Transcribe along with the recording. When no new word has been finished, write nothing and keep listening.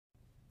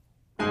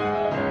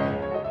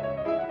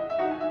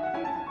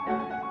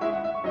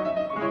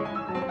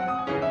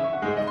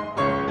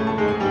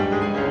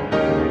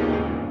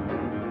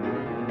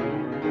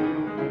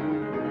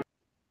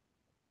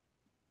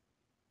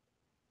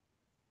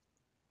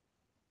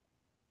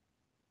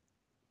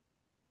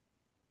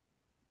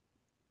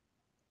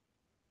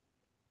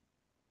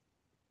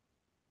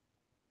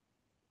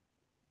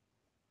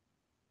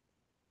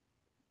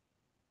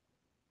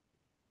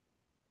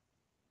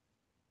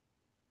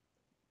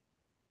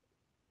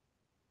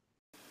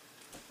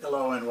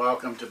Hello and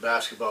welcome to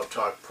Basketball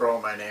Talk Pro.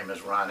 My name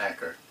is Ron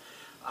Eckert.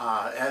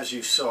 As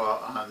you saw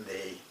on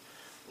the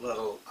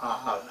little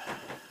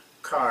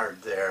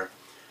card there,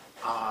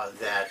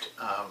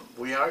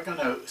 we are going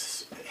to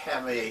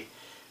have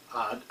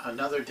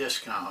another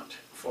discount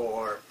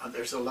for,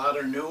 there's a lot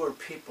of newer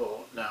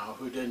people now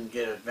who didn't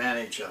get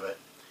advantage of it.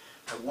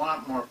 I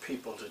want more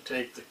people to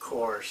take the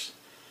course,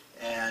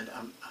 and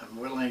I'm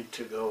willing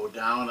to go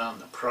down on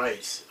the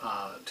price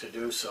to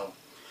do so.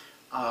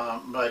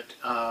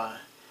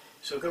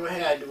 So go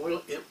ahead,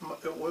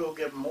 we'll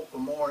get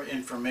more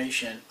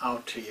information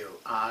out to you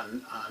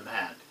on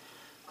that.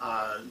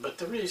 But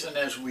the reason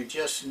is we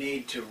just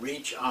need to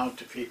reach out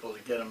to people to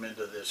get them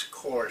into this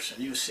course.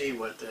 And you see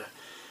what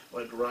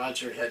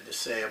Roger had to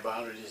say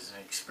about it. He's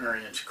an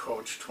experienced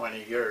coach,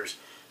 20 years.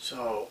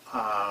 So,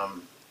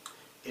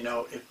 you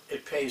know,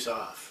 it pays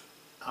off.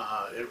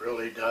 It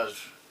really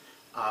does,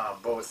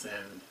 both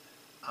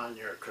on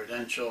your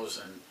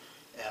credentials and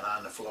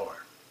on the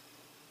floor.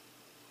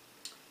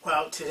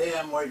 Well, today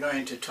we're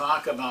going to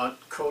talk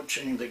about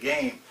coaching the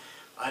game.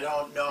 I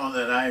don't know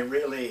that I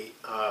really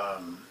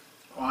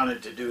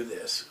wanted to do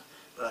this,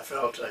 but I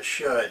felt I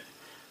should.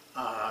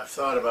 I've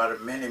thought about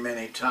it many,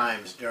 many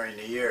times during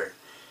the year.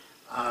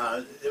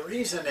 The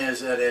reason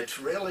is that it's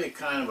really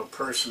kind of a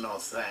personal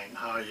thing,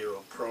 how you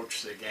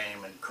approach the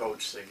game and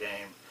coach the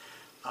game.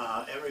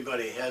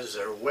 Everybody has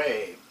their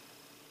way.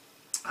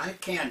 I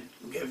can't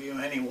give you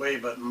any way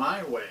but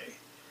my way.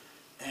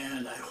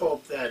 And I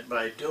hope that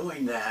by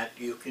doing that,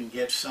 you can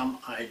get some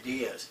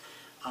ideas.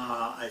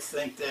 I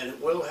think that it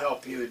will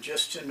help you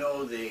just to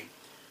know the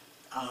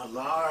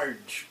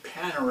large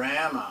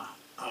panorama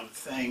of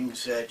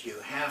things that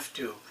you have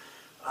to,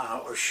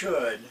 or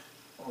should,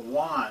 or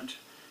want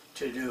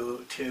to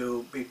do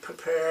to be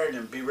prepared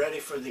and be ready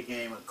for the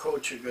game and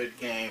coach a good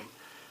game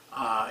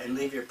and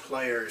leave your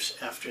players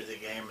after the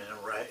game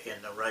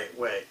in the right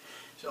way.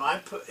 So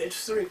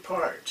it's three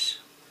parts.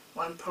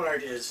 One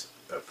part is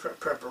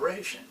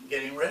preparation,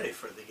 getting ready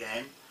for the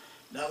game.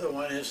 Another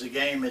one is the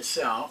game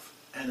itself,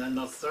 and then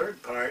the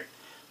third part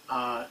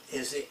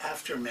is the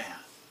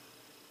aftermath.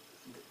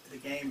 The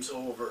game's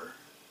over.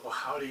 Well,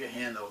 how do you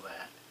handle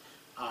that?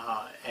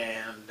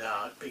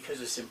 Because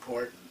it's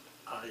important.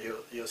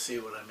 You'll see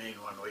what I mean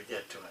when we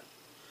get to it.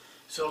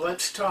 So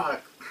let's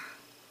talk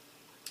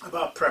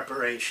about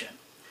preparation.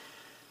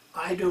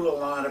 I do a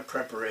lot of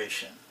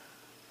preparation.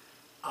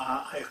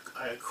 I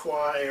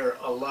acquire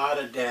a lot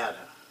of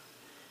data.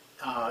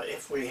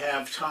 If we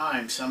have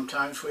time,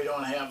 sometimes we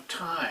don't have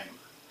time,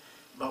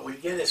 but we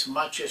get as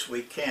much as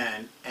we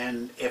can,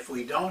 and if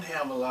we don't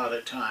have a lot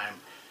of time,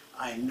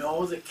 I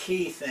know the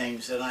key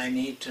things that I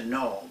need to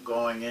know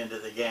going into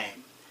the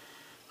game.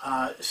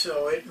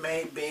 So it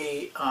may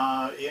be,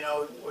 you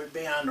know, we'd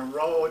be on the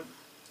road,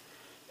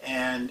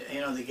 and,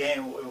 you know, the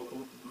game,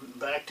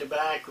 back to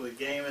back, the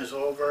game is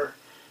over.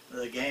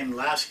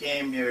 Last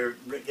game, you're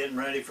getting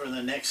ready for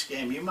the next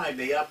game. You might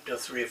be up till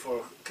 3 or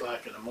 4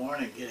 o'clock in the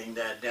morning getting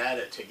that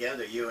data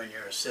together, you and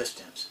your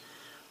assistants.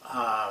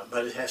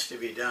 But it has to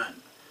be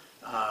done.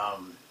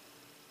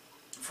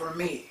 For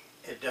me,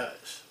 it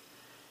does.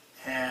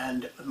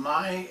 And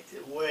my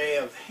way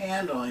of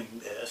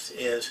handling this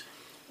is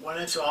when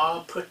it's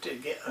all put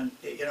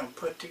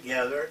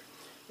together,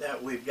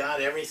 that we've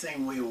got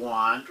everything we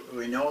want.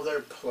 We know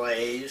their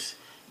plays.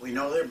 We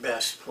know their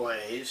best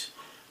plays.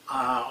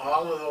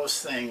 All of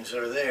those things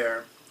are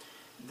there.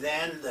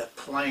 Then the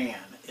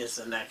plan is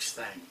the next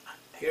thing.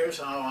 Here's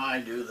how I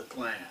do the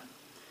plan.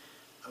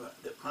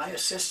 My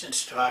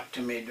assistants talk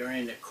to me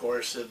during the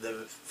course of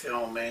the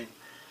filming.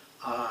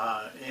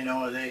 You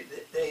know,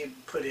 they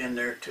put in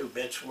their 2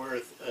 bits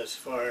worth as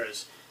far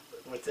as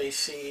what they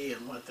see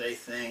and what they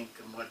think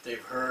and what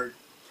they've heard.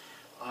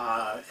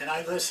 And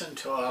I listen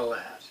to all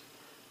that,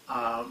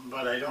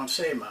 but I don't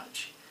say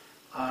much.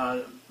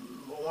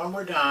 When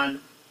we're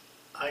done,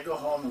 I go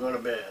home and go to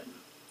bed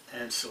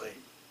and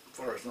sleep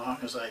for as long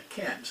as I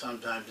can.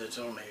 Sometimes it's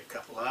only a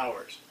couple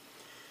hours.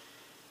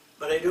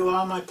 But I do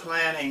all my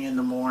planning in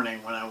the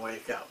morning when I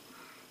wake up.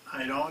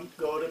 I don't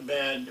go to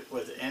bed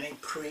with any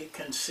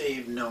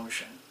preconceived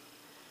notion.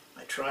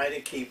 I try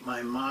to keep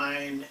my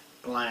mind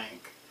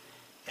blank.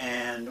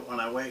 And when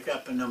I wake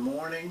up in the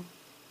morning,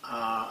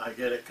 I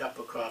get a cup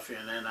of coffee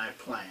and then I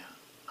plan.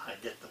 I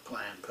get the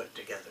plan put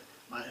together.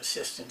 My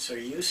assistants are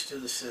used to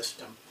the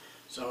system,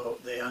 so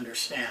they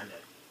understand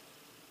it.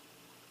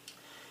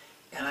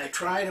 And I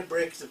try to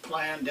break the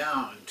plan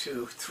down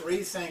to 3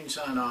 things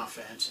on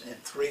offense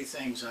and 3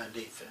 things on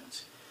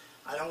defense.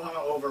 I don't want to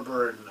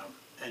overburden them.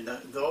 And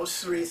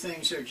those 3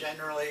 things are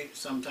generally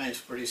sometimes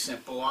pretty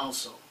simple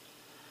also.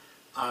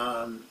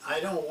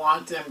 I don't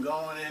want them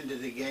going into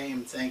the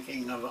game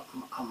thinking of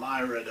a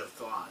myriad of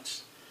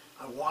thoughts.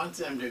 I want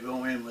them to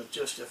go in with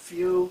just a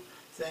few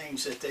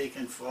things that they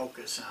can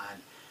focus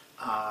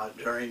on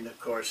during the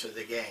course of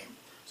the game.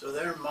 So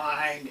their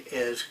mind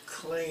is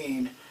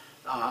clean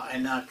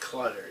and not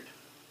cluttered.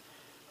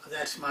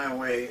 That's my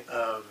way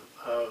of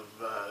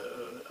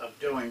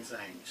doing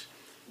things.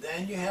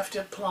 Then you have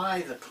to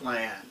apply the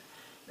plan.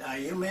 Now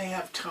you may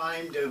have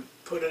time to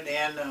put it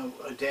in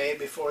a day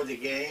before the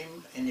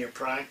game in your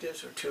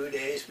practice, or 2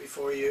 days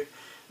before the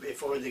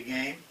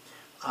game.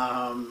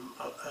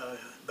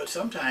 But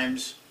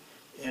sometimes,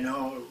 you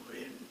know,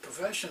 in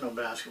professional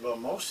basketball,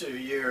 most of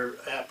your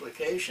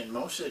application,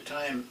 most of the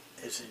time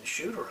is in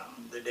shoot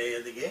around the day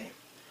of the game.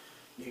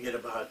 You get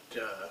about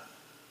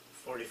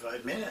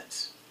 45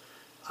 minutes,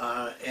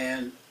 but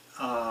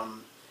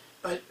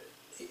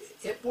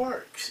it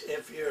works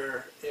if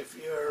you're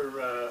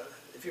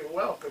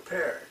well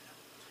prepared.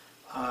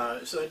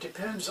 So it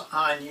depends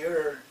on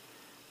your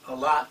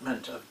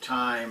allotment of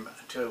time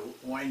to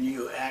when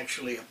you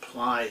actually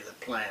apply the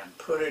plan.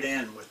 Put it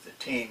in with the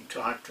team,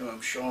 talk to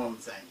them, show them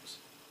things.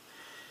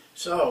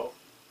 So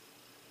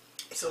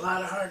it's a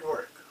lot of hard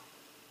work.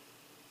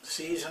 The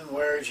season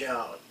wears you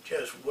out,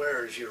 just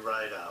wears you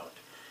right out.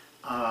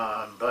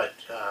 But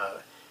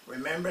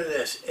remember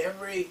this,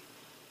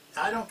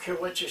 I don't care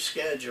what your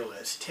schedule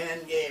is,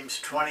 10 games,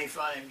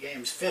 25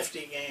 games,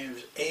 50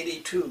 games,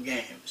 82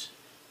 games.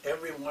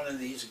 Every one of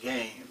these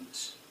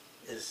games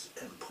is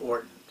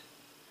important.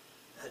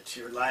 That's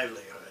your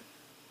livelihood.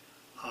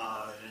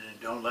 And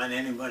don't let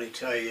anybody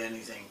tell you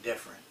anything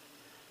different.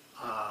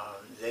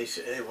 They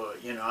say, well,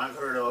 you know, I've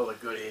heard all the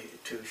goody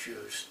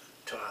two-shoes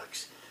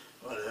talks.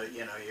 Well,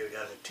 you know, you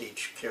got to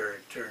teach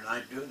character, and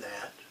I do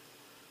that.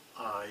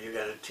 You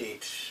got to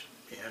teach,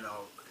 you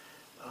know,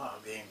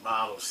 being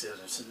model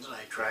citizens.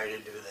 I try to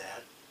do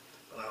that,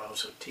 but I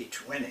also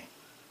teach winning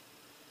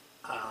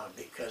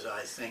because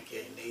I think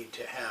they need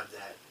to have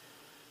that.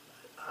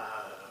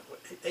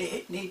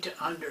 They need to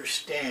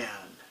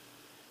understand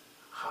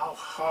how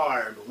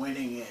hard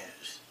winning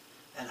is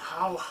and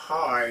how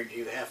hard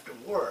you have to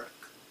work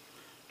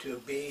to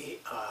be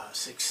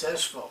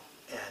successful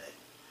at it.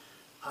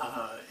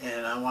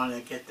 And I want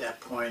to get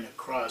that point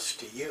across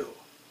to you.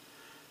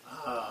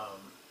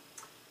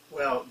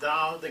 Well,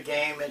 now the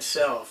game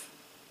itself.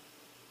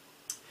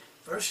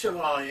 First of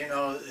all, you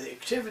know, the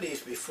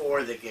activities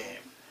before the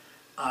game,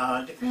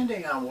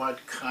 depending on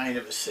what kind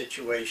of a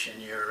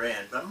situation you're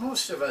in, but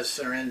most of us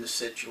are in the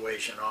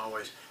situation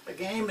always. A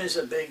game is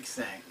a big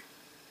thing.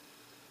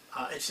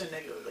 It's a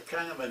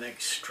kind of an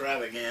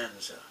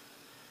extravaganza.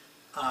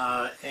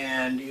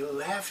 And you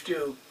have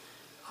to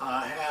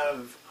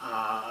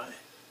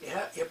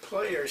your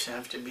players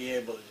have to be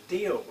able to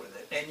deal with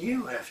it, and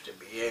you have to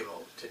be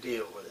able to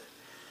deal with it.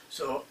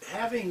 So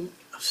having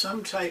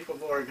some type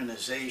of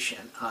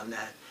organization on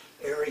that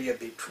area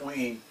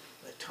between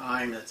the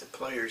time that the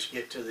players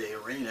get to the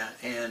arena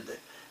and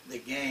the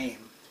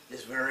game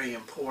is very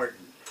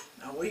important.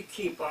 Now we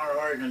keep our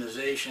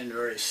organization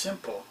very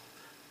simple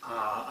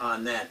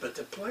on that, but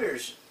the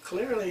players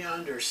clearly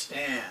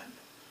understand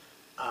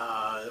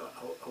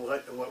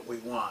what we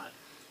want.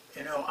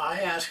 You know,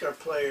 I ask our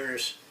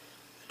players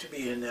to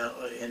be in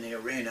the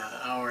arena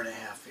an hour and a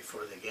half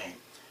before the game.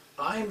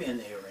 I'm in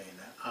the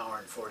arena an hour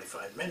and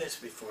 45 minutes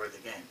before the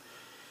game.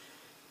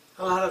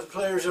 A lot of the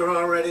players are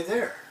already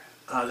there.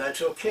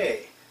 That's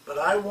okay. But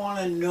I want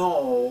to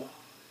know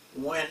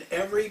when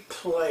every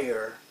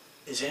player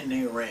is in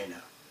the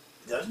arena.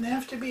 It doesn't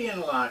have to be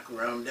in the locker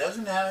room.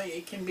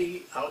 It can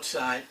be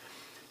outside.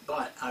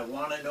 But I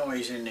want to know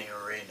he's in the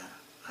arena.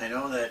 I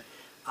know that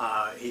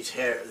he's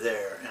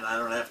there, and I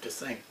don't have to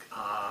think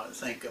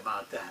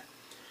about that.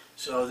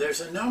 So there's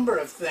a number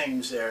of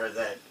things there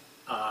that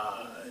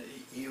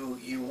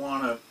you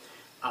want to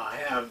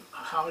have.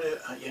 How to,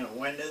 you know,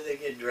 when do they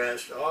get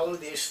dressed? All of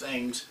these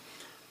things,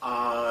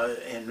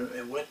 and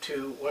what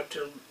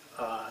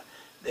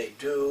they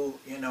do.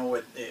 You know,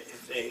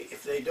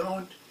 if they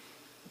don't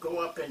go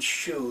up and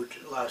shoot,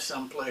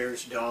 some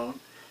players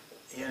don't.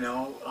 You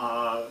know,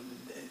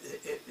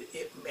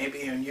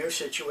 maybe in your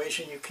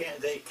situation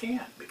they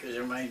can't because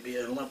there might be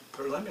a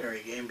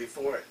preliminary game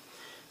before it.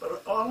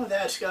 But all of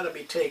that's got to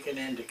be taken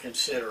into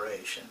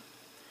consideration.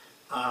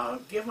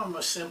 Give them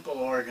a simple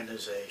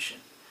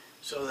organization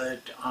so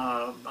that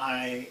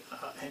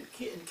and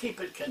keep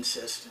it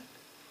consistent.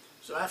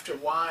 So after a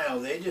while,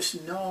 they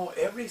just know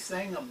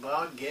everything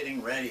about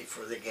getting ready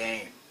for the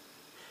game.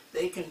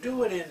 They can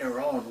do it in their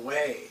own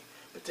way,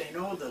 but they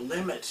know the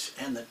limits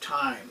and the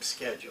time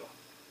schedule.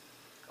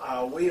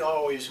 We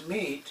always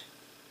meet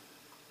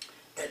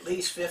at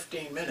least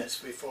 15 minutes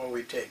before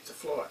we take the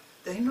floor.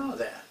 They know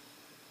that.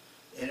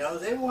 You know,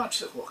 they watch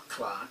the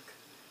clock,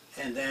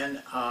 and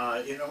then,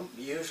 you know,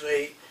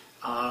 usually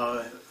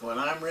when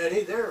I'm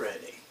ready, they're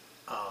ready.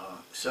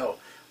 So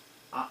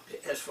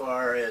as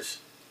far as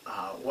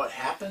what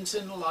happens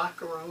in the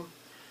locker room,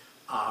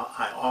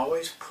 I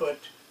always put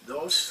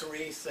those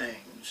three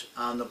things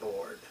on the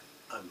board,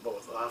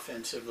 both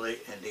offensively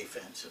and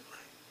defensively.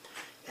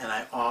 And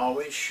I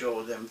always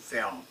show them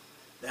film.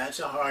 That's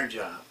a hard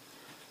job.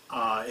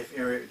 If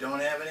you don't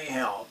have any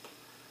help,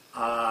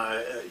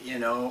 you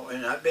know,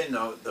 and I've been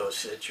in those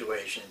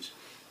situations,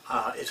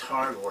 it's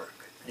hard work.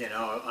 You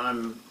know,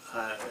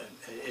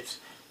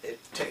 it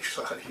takes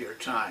a lot of your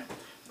time.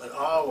 But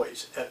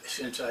always,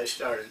 since I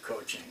started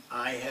coaching,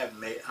 I have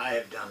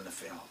done the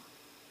film.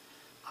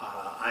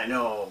 I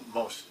know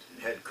most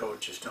head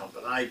coaches don't,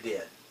 but I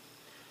did.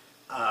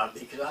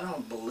 because I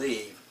don't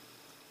believe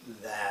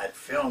that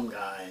film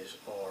guys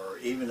or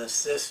even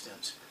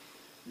assistants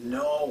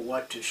know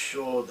what to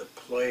show the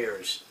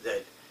players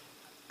that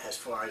as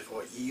far as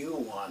what you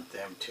want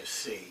them to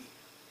see.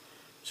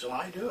 So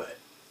I do it.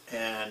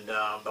 And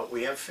but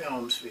we have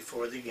films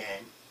before the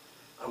game.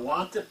 I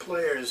want the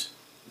players,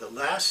 the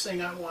last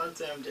thing I want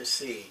them to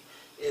see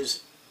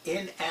is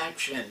in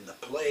action the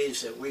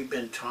plays that we've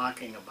been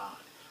talking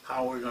about,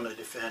 how we're going to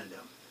defend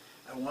them.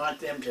 I want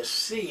them to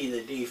see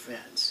the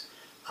defense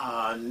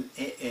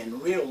in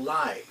real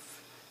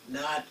life,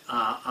 not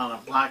on a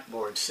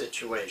blackboard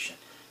situation.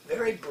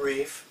 Very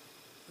brief,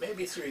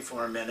 maybe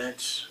 3-4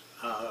 minutes,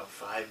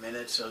 5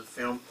 minutes of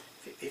film,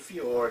 if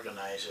you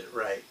organize it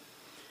right.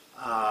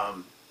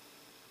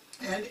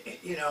 And,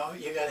 you know,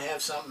 you got to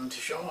have something to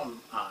show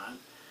them on.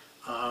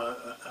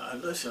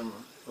 Listen,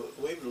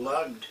 we've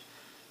lugged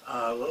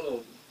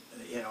little,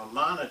 you know,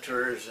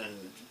 monitors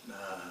and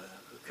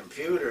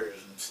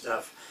computers and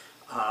stuff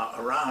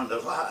around a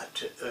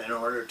lot in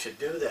order to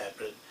do that,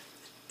 but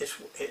it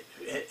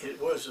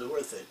was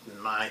worth it in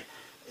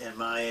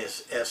my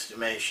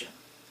estimation.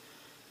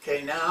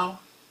 Okay, now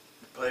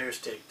the players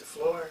take the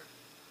floor.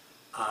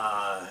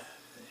 I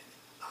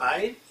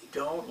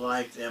don't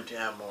like them to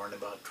have more than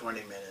about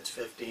 20 minutes,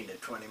 15 to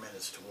 20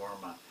 minutes to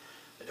warm up.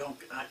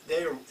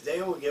 They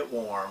will get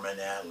warm in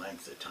that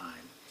length of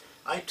time.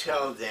 I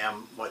tell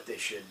them what they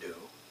should do,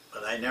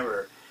 but I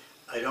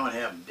don't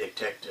have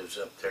detectives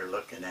up there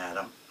looking at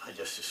them. I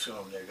just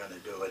assume they're going to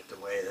do it the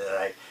way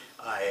that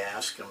I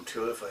ask them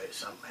to. If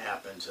something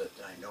happens that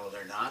I know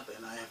they're not,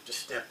 then I have to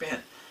step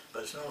in. But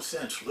there's no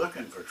sense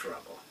looking for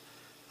trouble.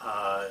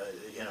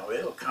 You know,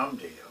 it'll come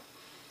to you.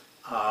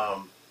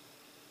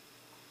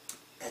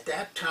 At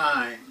that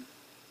time,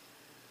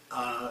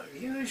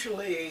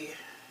 usually,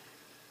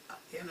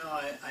 you know,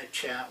 I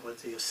chat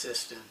with the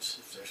assistants.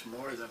 If there's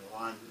more than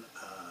one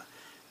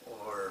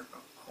or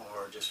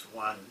just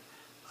one,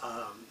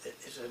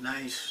 it's a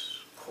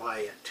nice,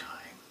 quiet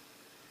time.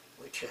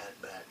 We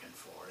chat back and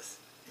forth,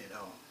 you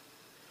know.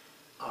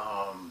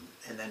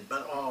 And then,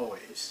 but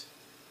always,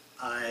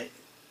 and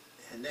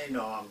they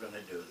know I'm going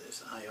to do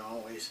this, I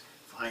always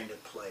find a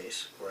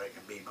place where I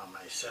can be by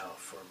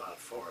myself for about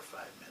 4 or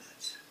 5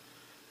 minutes.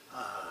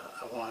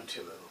 I want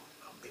to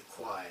be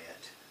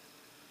quiet.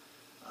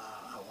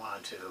 I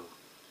want to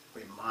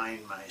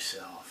remind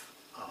myself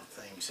of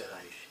things that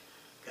I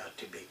got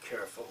to be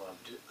careful of,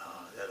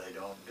 that I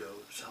don't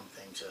do, some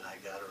things that I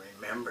got to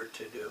remember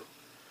to do.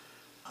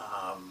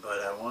 But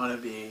I want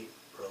to be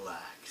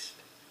relaxed,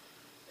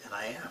 and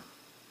I am.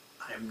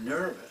 I'm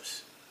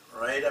nervous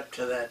right up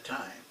to that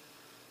time,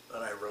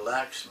 but I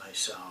relax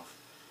myself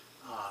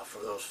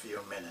for those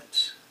few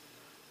minutes.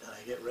 Then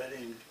I get ready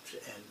and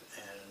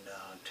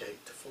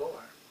take the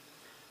floor.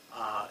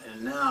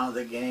 And now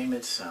the game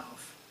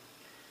itself.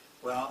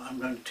 Well, I'm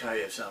going to tell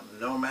you something.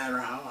 No matter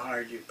how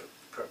hard you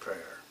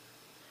prepare,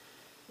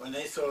 when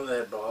they throw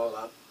that ball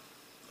up,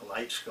 the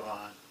lights go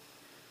on.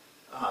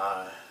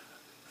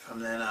 From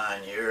then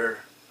on, you're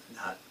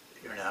not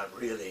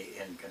really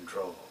in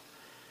control.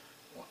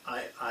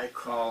 I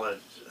call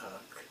it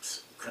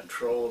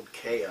controlled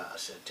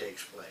chaos that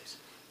takes place.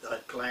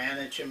 That plan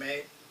that you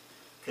made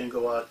can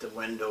go out the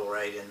window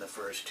right in the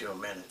first 2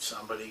 minutes.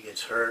 Somebody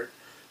gets hurt,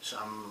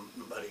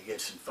 somebody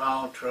gets in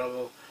foul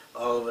trouble,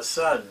 all of a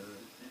sudden,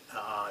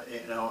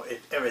 you know,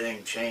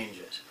 everything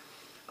changes.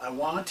 I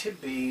want to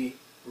be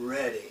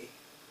ready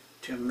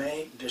to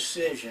make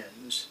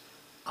decisions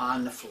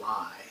on the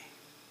fly.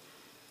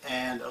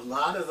 And a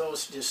lot of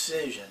those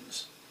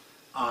decisions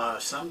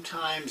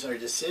sometimes are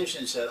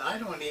decisions that I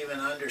don't even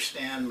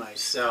understand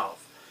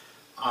myself.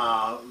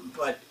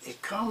 But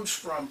it comes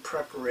from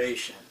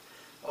preparation.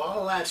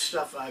 All that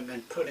stuff I've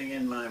been putting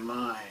in my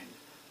mind,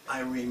 I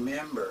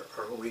remember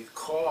or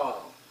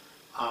recall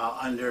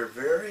under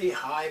very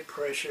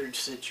high-pressured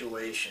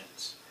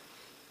situations.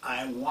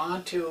 I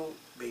want to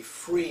be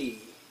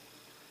free.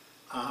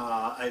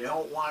 I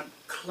don't want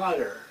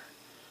clutter.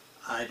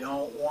 I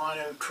don't want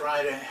to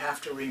try to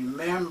have to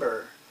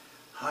remember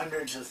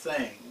hundreds of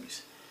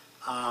things.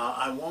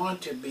 I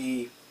want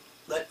to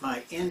let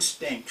my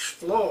instincts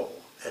flow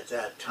at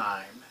that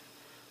time.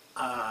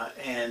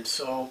 And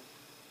so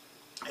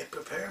I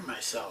prepare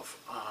myself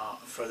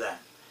for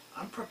that.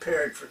 I'm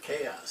prepared for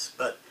chaos,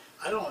 but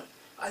I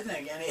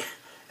think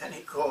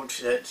any coach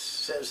that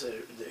says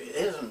that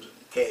there isn't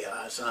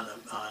chaos in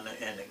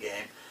the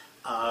game,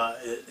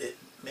 it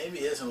maybe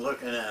isn't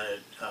looking at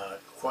it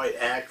quite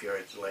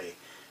accurately,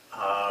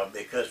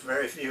 because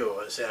very few of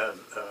us have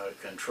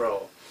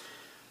control.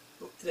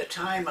 The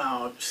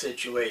timeout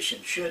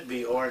situation should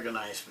be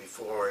organized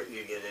before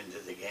you get into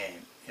the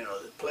game. You know,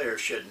 the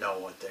players should know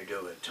what they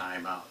do at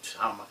timeouts.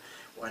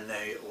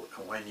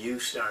 When you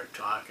start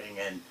talking,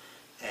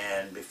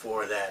 and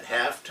before that,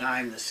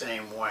 halftime the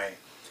same way.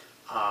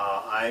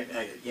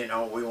 You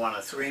know, we want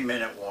a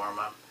 3-minute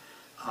warm-up.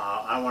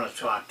 I want to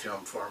talk to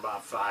them for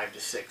about 5 to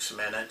 6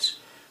 minutes.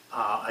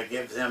 I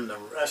give them the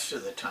rest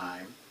of the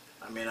time.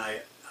 I mean,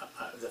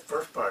 the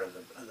first part of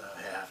the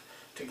half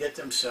to get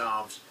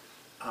themselves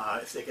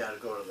if they got to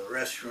go to the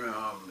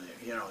restroom,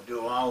 you know,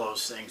 do all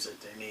those things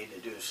that they need to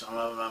do. Some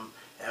of them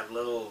have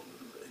little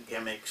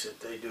gimmicks that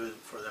they do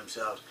for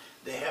themselves.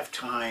 They have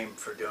time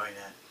for doing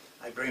that.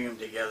 I bring them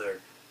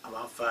together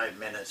about 5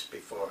 minutes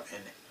before,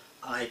 and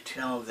I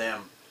tell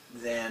them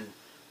then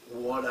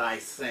what I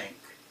think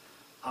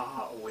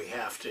we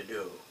have to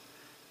do.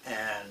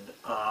 And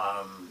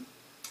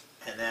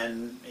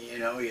then, you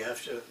know, you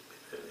have to,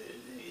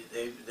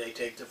 they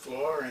take the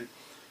floor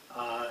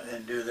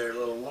and do their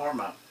little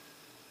warm-up.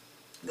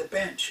 The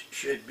bench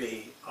should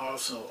be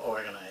also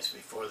organized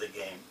before the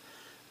game,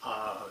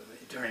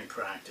 during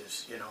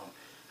practice. You know,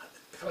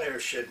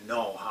 players should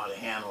know how to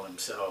handle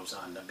themselves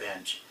on the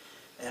bench,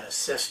 and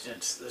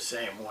assistants the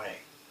same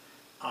way.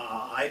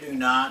 I do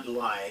not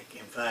like,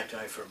 in fact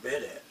I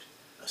forbid it,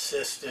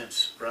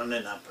 assistants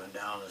running up and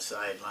down the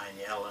sideline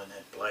yelling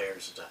at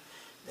players.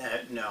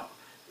 No,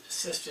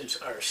 assistants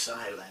are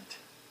silent.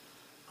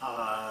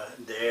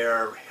 They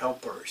are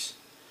helpers,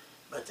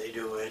 but they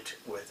do it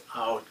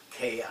without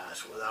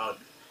chaos, without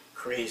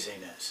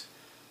craziness.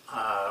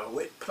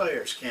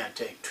 Players can't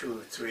take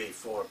 2, 3,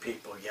 4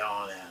 people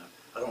yelling at them.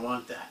 I don't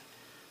want that.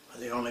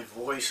 The only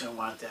voice I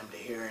want them to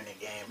hear in a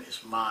game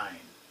is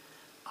mine.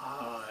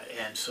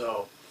 And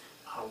so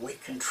we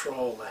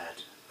control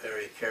that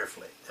very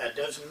carefully. That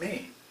doesn't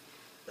mean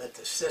that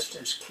the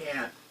assistants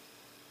can't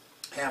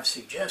have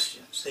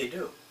suggestions. They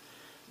do.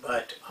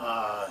 But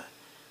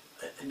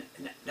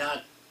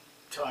not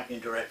talking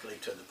directly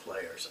to the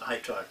players. I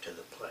talk to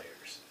the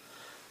players.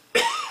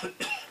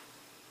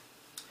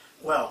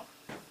 Well,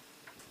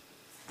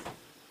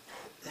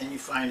 then you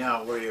find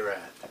out where you're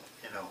at.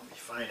 You know, you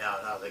find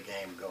out how the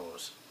game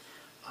goes.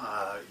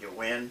 You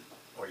win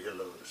or you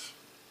lose.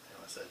 You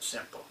know, it's that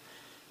simple.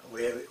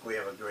 We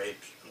have a great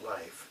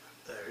life.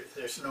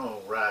 There's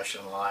no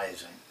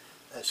rationalizing.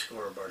 That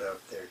scoreboard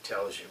up there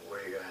tells you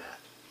where you're at.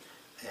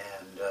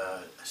 And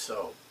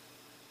so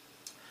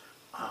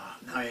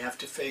now you have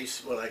to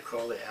face what I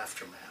call the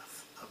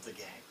aftermath of the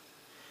game.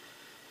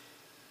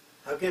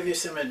 I'll give you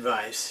some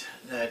advice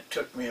that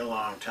took me a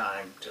long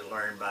time to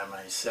learn by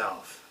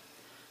myself.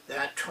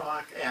 That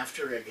talk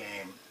after a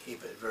game,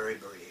 keep it very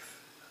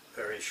brief,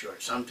 very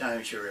short.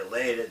 Sometimes you're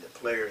elated, the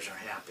players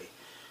are happy.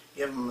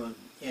 Give them,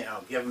 you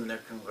know, give them their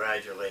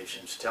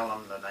congratulations, tell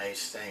them the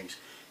nice things,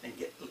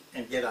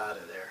 and get out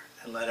of there,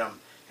 and let them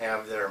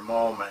have their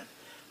moment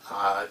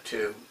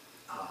to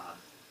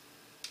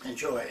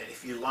enjoy it.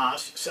 If you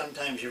lost,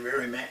 sometimes you're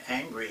very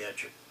angry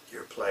at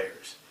your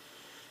players.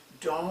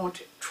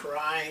 Don't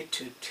try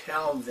to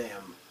tell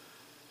them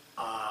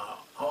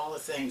all the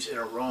things that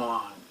are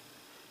wrong,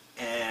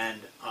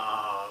 and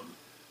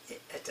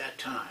at that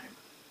time,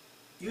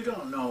 you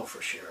don't know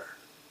for sure.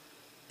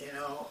 You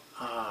know,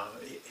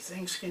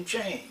 things can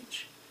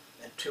change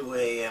at 2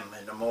 a.m.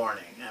 in the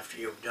morning after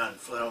you've done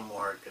film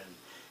work and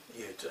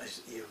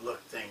you've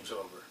looked things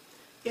over.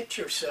 Get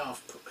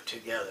yourself put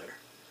together.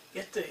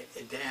 Get the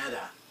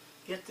data.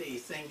 Get the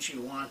things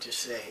you want to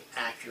say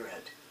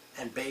accurate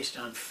and based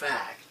on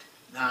fact,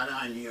 not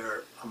on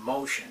your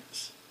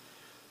emotions.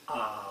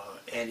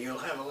 And you'll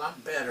have a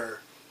lot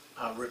better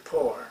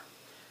rapport.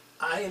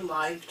 I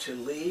like to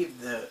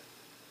leave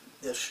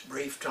this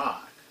brief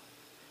talk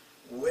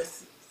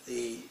with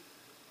the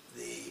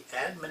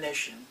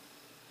admonition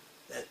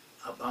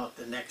about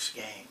the next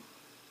game.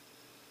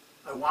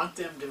 I want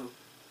them to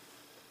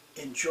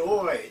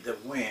enjoy the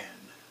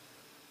win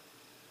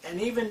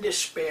and even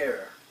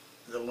despair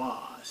the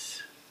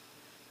loss,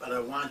 but I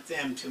want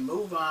them to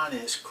move on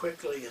as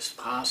quickly as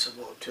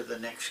possible to the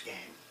next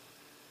game.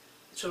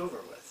 It's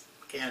over with.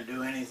 Can't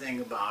do anything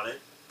about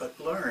it, but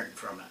learn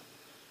from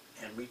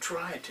it, and we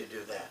try to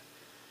do that.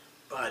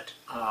 But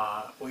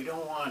we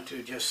don't want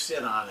to just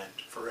sit on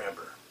it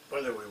forever,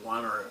 whether we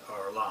won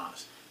or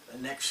lost. The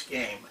next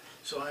game.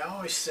 So I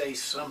always say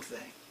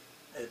something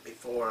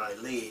before I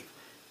leave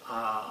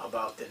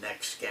about the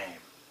next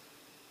game.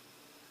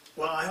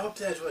 Well, I hope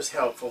that was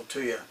helpful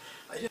to you.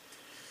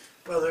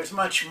 Well, there's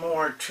much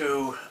more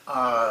to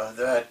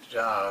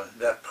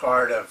that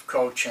part of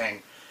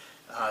coaching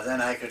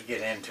than I could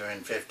get into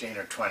in 15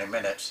 or 20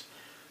 minutes.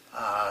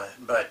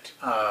 But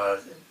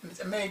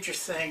the major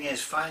thing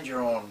is find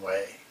your own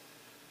way.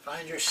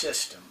 Find your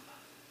system.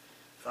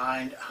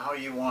 Find how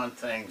you want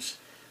things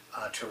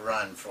to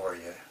run for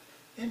you.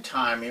 In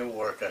time, you'll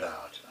work it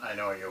out. I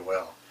know you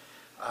will.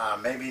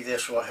 Maybe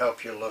this will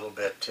help you a little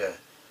bit to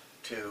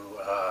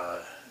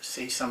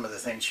see some of the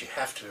things you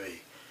have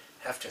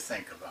to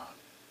think about.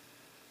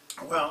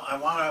 Well, I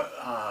want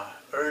to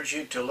urge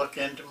you to look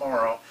in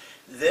tomorrow.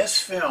 This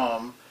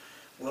film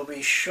will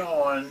be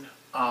shown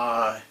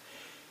on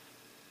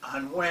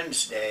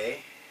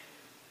Wednesday,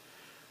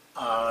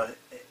 and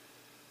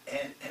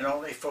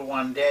only for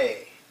one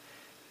day.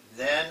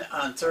 Then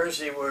on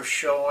Thursday we're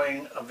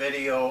showing a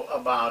video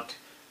about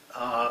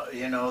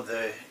you know,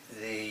 the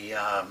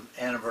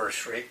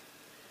anniversary,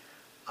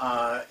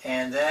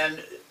 and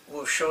then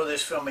we'll show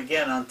this film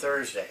again on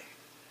Thursday.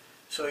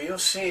 So you'll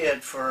see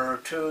it for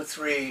 2,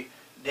 3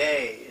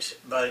 days,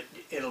 but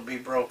it'll be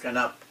broken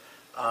up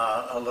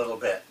a little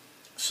bit.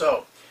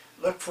 So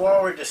look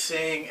forward to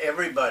seeing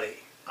everybody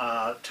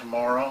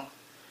tomorrow.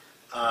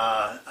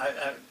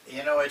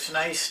 You know, it's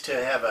nice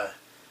to have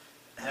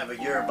a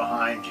year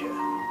behind you,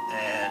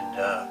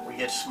 and we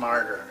get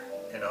smarter,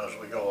 you know, as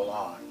we go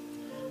along.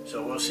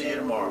 So we'll see you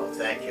tomorrow.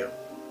 Thank you.